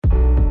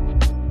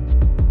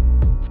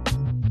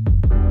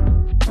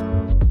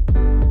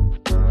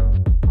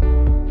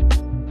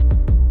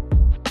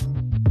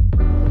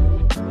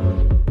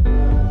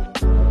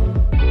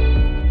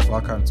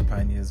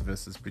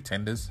Creators versus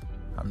Pretenders.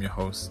 I'm your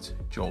host,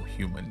 Joel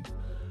Human.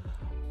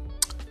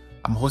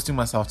 I'm hosting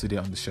myself today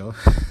on the show.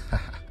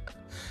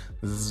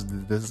 This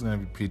is going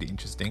to be pretty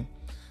interesting,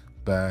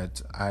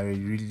 but I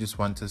really just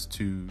want us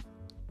to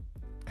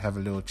have a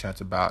little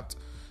chat about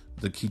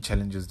the key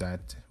challenges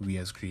that we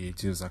as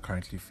creatives are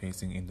currently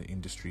facing in the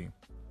industry.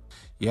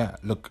 Yeah,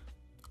 look,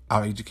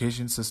 our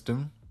education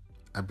system,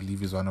 I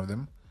believe, is one of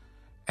them,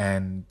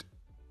 and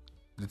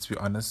let's be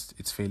honest,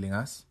 it's failing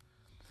us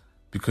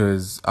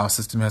because our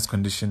system has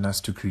conditioned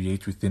us to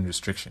create within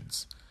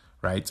restrictions,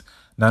 right?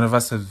 None of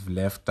us have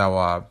left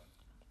our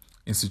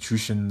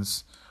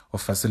institutions or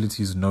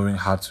facilities knowing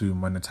how to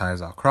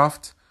monetize our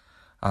craft,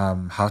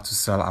 how to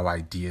sell our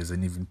ideas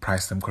and even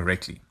price them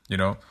correctly. You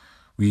know,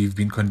 we've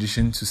been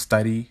conditioned to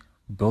study,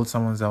 build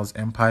someone else's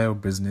empire or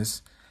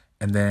business,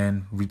 and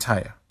then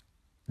retire.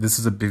 This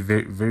is a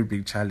very, very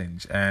big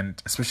challenge,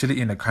 and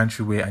especially in a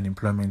country where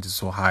unemployment is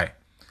so high.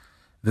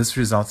 This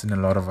results in a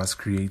lot of us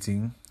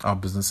creating our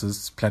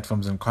businesses,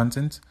 platforms, and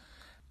content.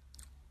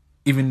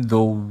 Even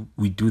though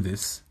we do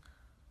this,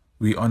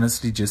 we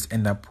honestly just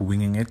end up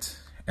winging it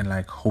and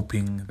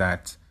hoping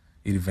that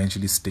it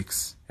eventually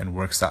sticks and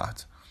works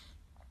out.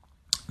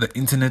 The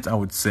internet, I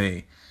would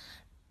say,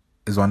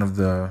 is one of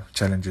the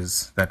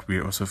challenges that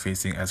we're also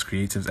facing as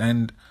creatives.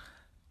 And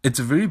it's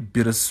a very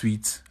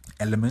bittersweet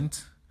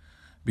element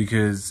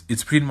because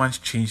it's pretty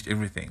much changed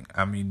everything.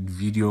 I mean,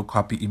 video,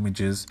 copy,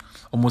 images,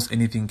 almost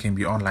anything can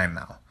be online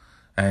now.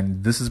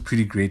 And this is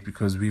pretty great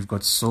because we've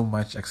got so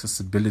much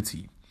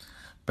accessibility.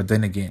 But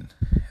then again,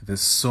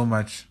 there's so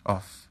much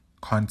of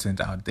content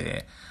out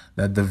there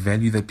that the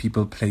value that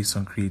people place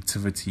on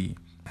creativity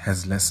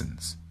has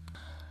lessons.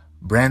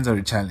 Brands are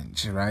a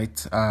challenge,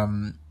 right?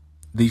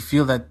 They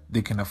feel that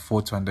they can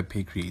afford to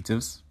underpay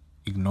creatives,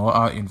 ignore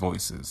our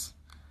invoices.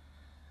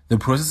 The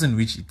process in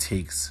which it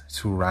takes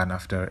to run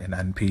after an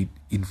unpaid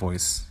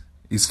invoice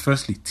is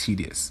firstly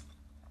tedious.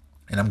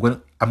 And I'm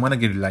gonna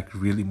get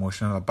real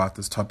emotional about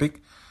this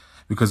topic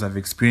because I've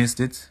experienced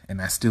it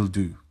and I still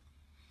do.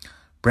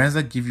 Brands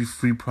that give you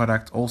free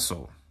product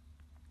also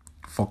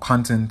for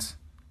content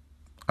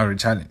are a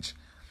challenge.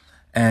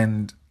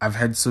 And I've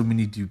had so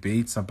many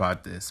debates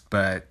about this,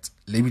 but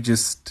let me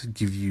just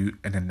give you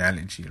an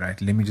analogy, right?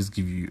 Let me just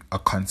give you a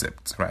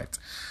concept, right?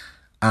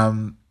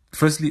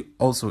 Firstly,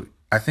 also,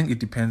 I think it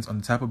depends on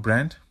the type of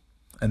brand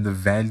and the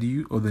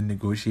value or the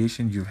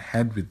negotiation you've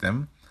had with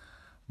them.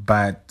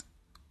 But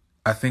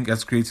I think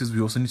as creators,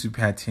 we also need to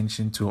pay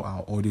attention to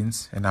our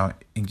audience and our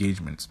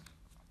engagement.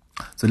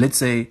 So let's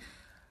say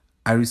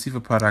I receive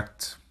a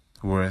product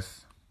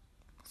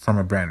from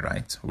a brand,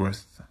 right?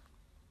 Worth,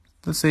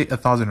 let's say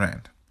 1,000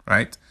 Rand,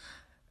 right?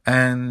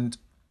 And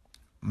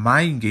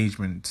my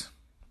engagement,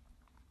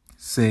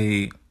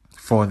 say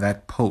for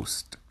that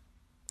post,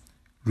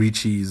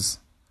 reaches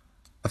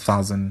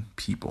 1,000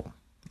 people,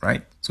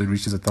 right? So it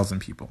reaches 1,000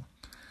 people.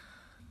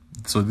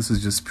 So this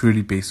is just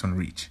purely based on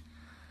reach.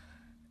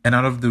 And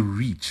out of the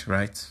reach,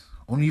 right,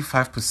 only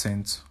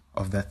 5%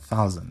 of that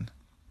 1,000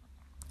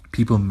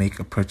 people make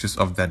a purchase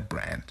of that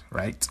brand,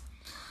 right?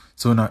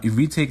 So now if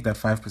we take that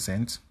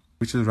 5%,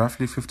 which is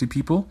roughly 50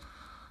 people,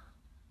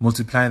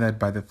 multiply that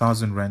by the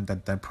 1,000 Rand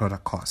that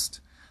product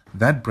cost,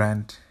 that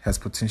brand has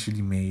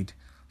potentially made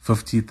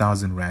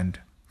 50,000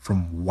 Rand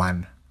from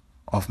one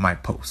of my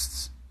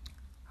posts.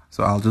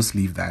 So I'll just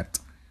leave that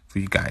for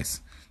you guys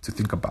to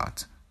think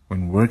about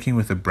when working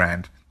with a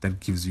brand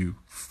that gives you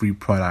free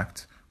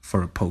product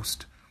for a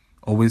post.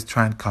 Always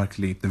try and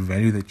calculate the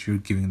value that you're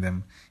giving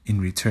them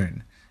in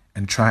return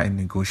and try and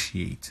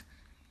negotiate.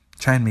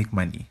 Try and make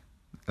money.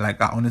 I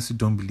honestly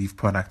don't believe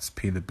products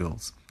pay the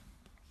bills.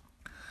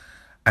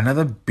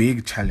 Another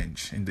big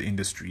challenge in the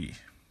industry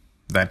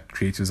that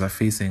creators are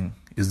facing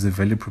is the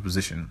value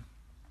proposition.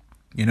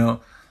 You know,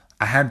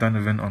 I had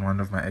Donovan on one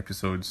of my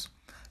episodes,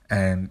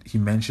 and he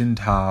mentioned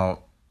how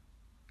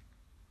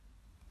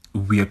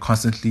we are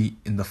constantly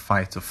in the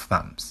fight of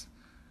thumbs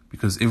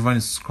because everyone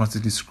is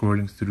constantly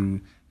scrolling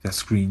through their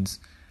screens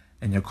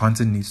and your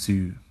content needs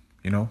to,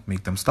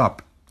 make them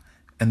stop.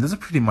 And this is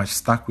pretty much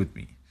stuck with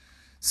me.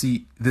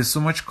 See, there's so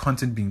much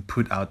content being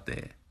put out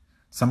there.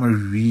 Some are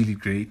really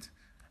great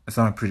and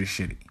some are pretty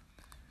shitty.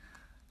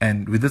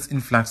 And with this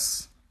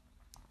influx,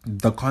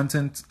 the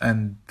content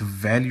and the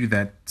value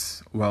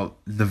that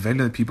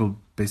people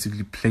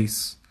basically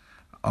place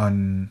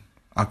on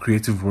our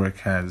creative work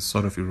has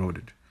sort of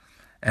eroded.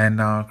 And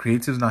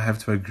creatives now have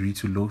to agree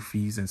to low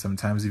fees and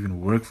sometimes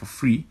even work for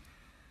free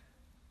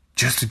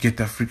just to get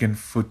their freaking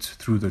foot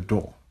through the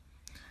door.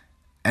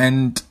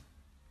 And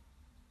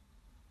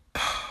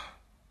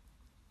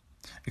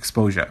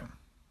exposure.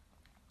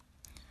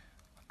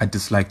 I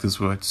dislike this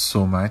word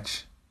so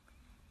much.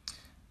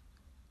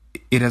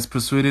 It has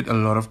persuaded a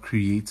lot of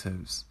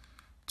creatives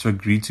to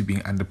agree to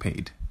being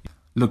underpaid.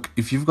 Look,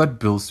 if you've got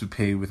bills to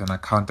pay with an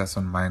account that's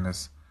on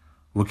minus,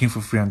 working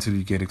for free until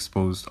you get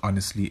exposed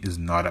honestly is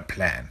not a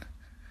plan.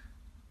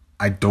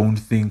 I don't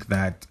think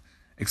that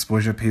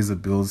exposure pays the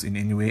bills in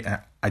any way.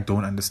 I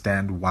don't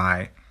understand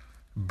why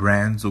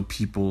brands or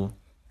people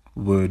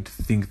would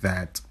think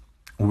that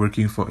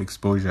working for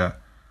exposure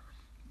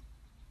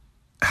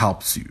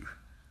helps you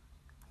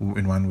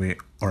in one way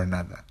or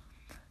another.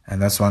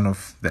 And that's one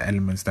of the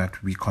elements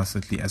that we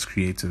constantly as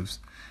creatives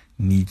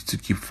need to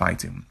keep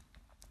fighting.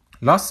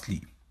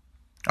 Lastly,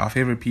 our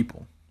favorite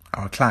people,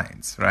 our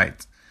clients,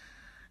 right?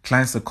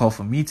 Clients that call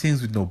for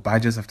meetings with no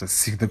budgets after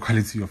seeing the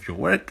quality of your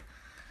work.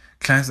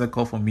 Clients that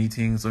call for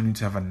meetings only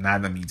to have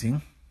another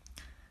meeting.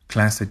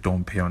 Clients that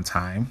don't pay on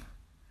time.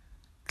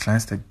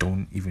 Clients that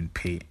don't even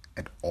pay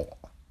at all.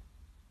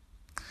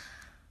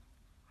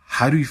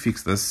 How do we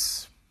fix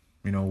this?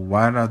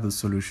 What are the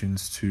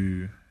solutions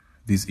to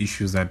these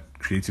issues that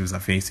creatives are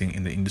facing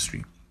in the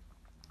industry?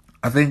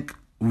 I think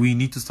we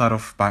need to start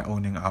off by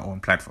owning our own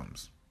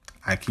platforms.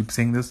 I keep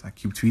saying this, I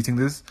keep tweeting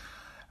this.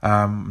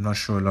 I'm not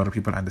sure a lot of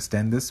people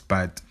understand this,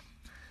 but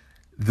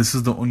this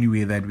is the only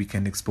way that we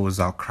can expose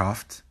our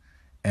craft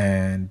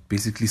and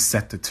basically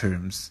set the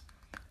terms,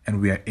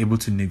 and we are able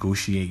to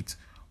negotiate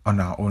on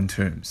our own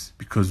terms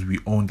because we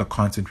own the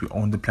content, we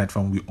own the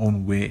platform, we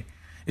own where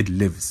it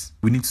lives.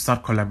 We need to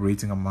start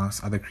collaborating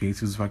amongst other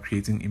creatives who are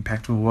creating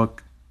impactful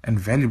work and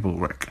valuable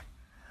work.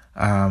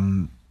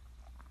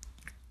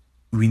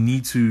 We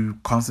need to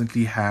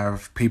constantly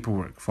have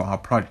paperwork for our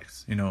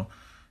projects,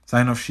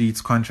 sign-off sheets,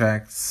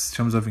 contracts,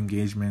 terms of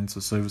engagements,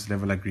 or service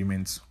level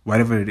agreements,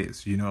 whatever it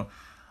is.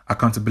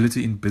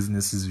 Accountability in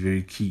business is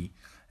very key,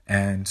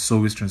 and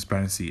so is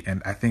transparency.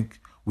 And I think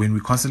when we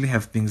constantly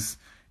have things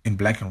in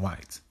black and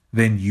white,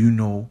 then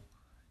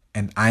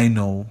and I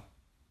know,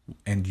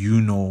 and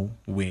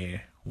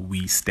where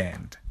we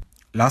stand.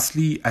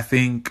 Lastly, I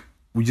think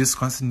we just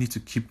constantly need to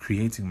keep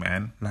creating,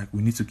 man.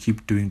 We need to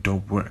keep doing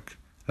dope work.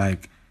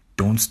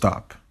 Don't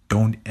stop.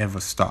 Don't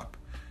ever stop.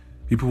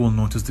 People will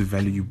notice the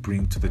value you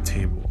bring to the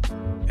table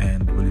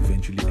and will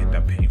eventually end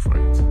up paying for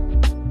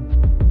it.